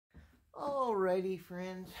Alrighty,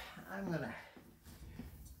 friends, I'm gonna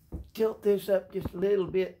tilt this up just a little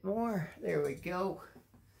bit more. There we go.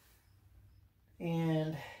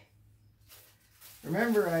 And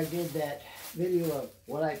remember, I did that video of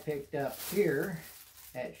what I picked up here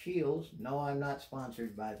at Shields. No, I'm not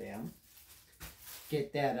sponsored by them.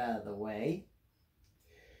 Get that out of the way.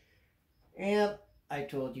 And I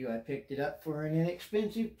told you I picked it up for an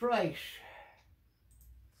inexpensive price,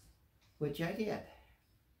 which I did.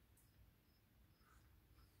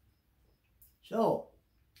 So,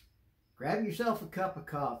 grab yourself a cup of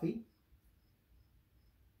coffee.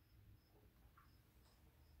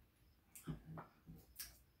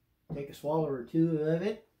 Take a swallow or two of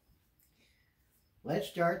it. Let's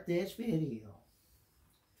start this video.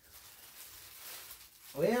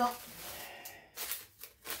 Well,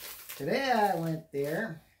 today I went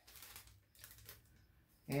there,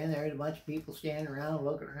 and there was a bunch of people standing around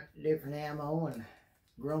looking at different ammo and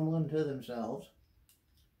grumbling to themselves.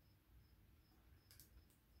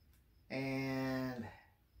 And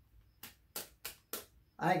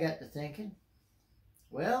I got to thinking,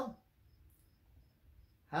 well,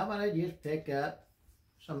 how about I just pick up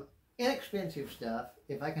some inexpensive stuff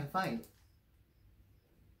if I can find it?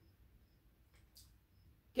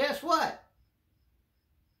 Guess what?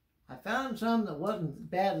 I found some that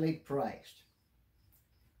wasn't badly priced.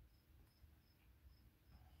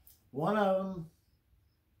 One of them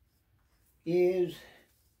is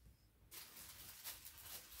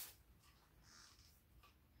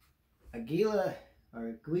Aguila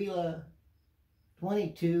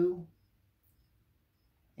 22,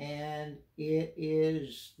 and it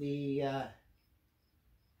is the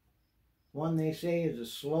one they say is the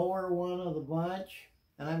slower one of the bunch,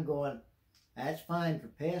 and I'm going, that's fine for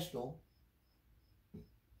pistol.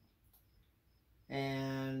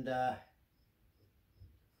 And I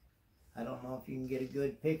don't know if you can get a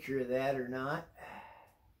good picture of that or not.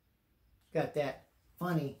 It's got that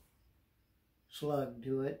funny slug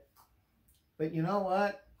to it. But you know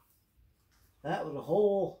what? That was a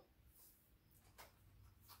whole,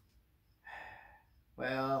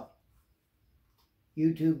 well,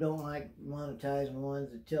 YouTube don't like monetizing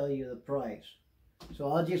ones that tell you the price.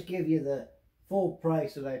 So I'll just give you the full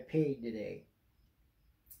price that I paid today.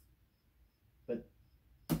 But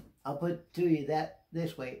I'll put it to you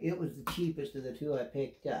this way. It was the cheapest of the two I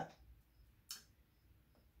picked up.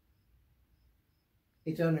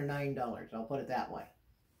 It's under $9. I'll put it that way.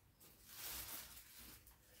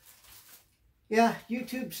 Yeah,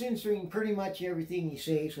 YouTube's censoring pretty much everything you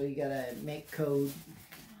say, so you gotta make code.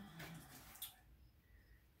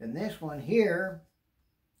 And this one here,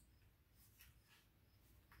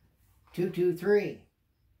 223.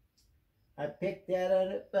 I picked that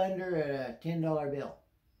up under a $10 bill.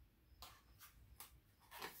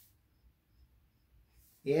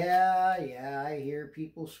 Yeah, I hear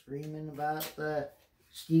people screaming about the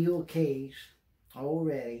steel case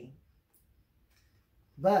already.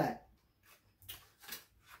 But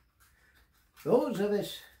those of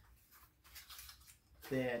us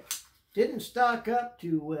that didn't stock up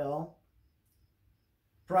too well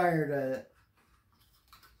prior to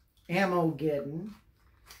Ammo-geddon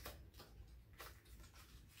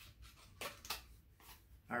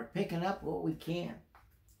are picking up what we can.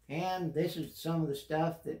 And this is some of the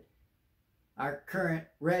stuff that our current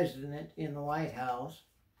resident in the White House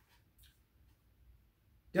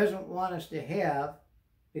doesn't want us to have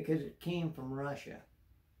because it came from Russia.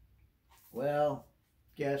 Well,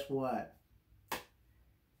 guess what?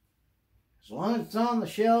 As long as it's on the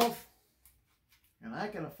shelf and I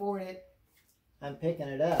can afford it, I'm picking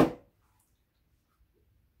it up.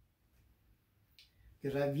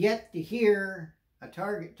 Because I've yet to hear a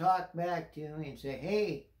target talk back to me and say,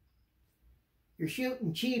 hey, you're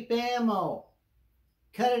shooting cheap ammo.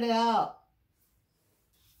 Cut it out.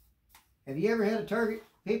 Have you ever had a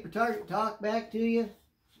paper target talk back to you?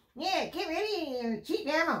 Yeah, get rid of your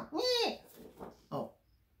cheap ammo. Yeah. Oh.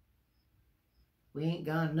 We ain't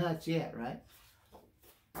gone nuts yet, right?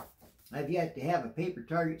 I've yet to have a paper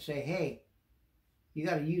target say, hey, you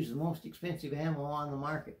got to use the most expensive ammo on the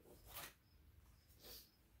market.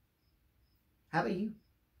 How about you?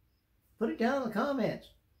 Put it down in the comments.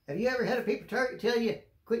 Have you ever had a paper target tell you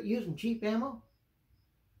quit using cheap ammo?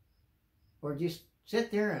 Or just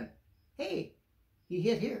sit there and, hey, he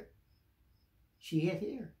hit here. She hit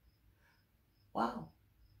here. Wow.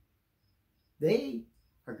 They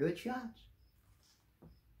are good shots.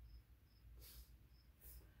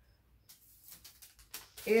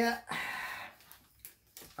 Yeah.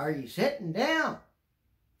 Are you sitting down?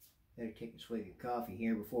 Better take a swig of coffee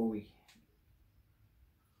here before we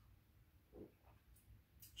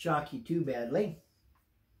shock you too badly.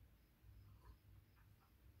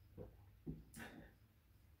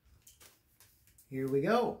 here we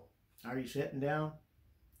go. Are you sitting down?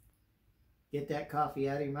 Get that coffee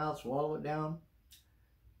out of your mouth, swallow it down.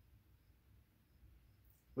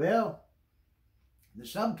 Well, the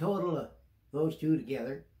subtotal of those two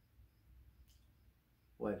together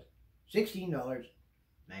was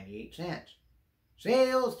 $16.98.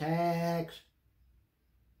 Sales tax,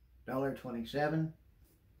 $1.27.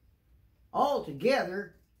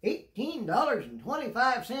 Altogether,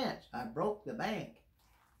 $18.25. I broke the bank.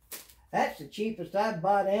 That's the cheapest I've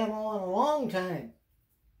bought ammo in a long time.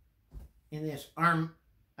 In this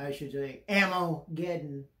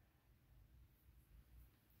ammo-geddon.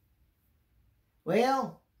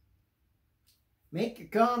 Well, make your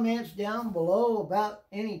comments down below about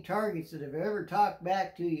any targets that have ever talked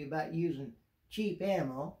back to you about using cheap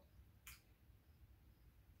ammo.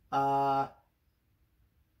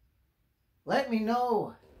 Let me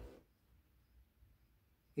know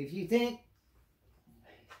if you think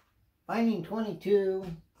finding 22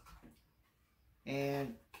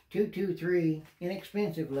 and 223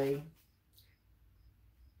 inexpensively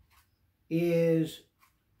is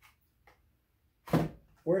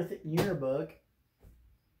worth it in your book.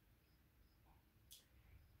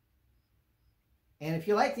 And if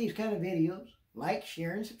you like these kind of videos, like,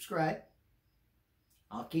 share, and subscribe.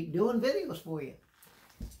 I'll keep doing videos for you.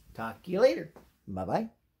 Talk to you later. Bye-bye.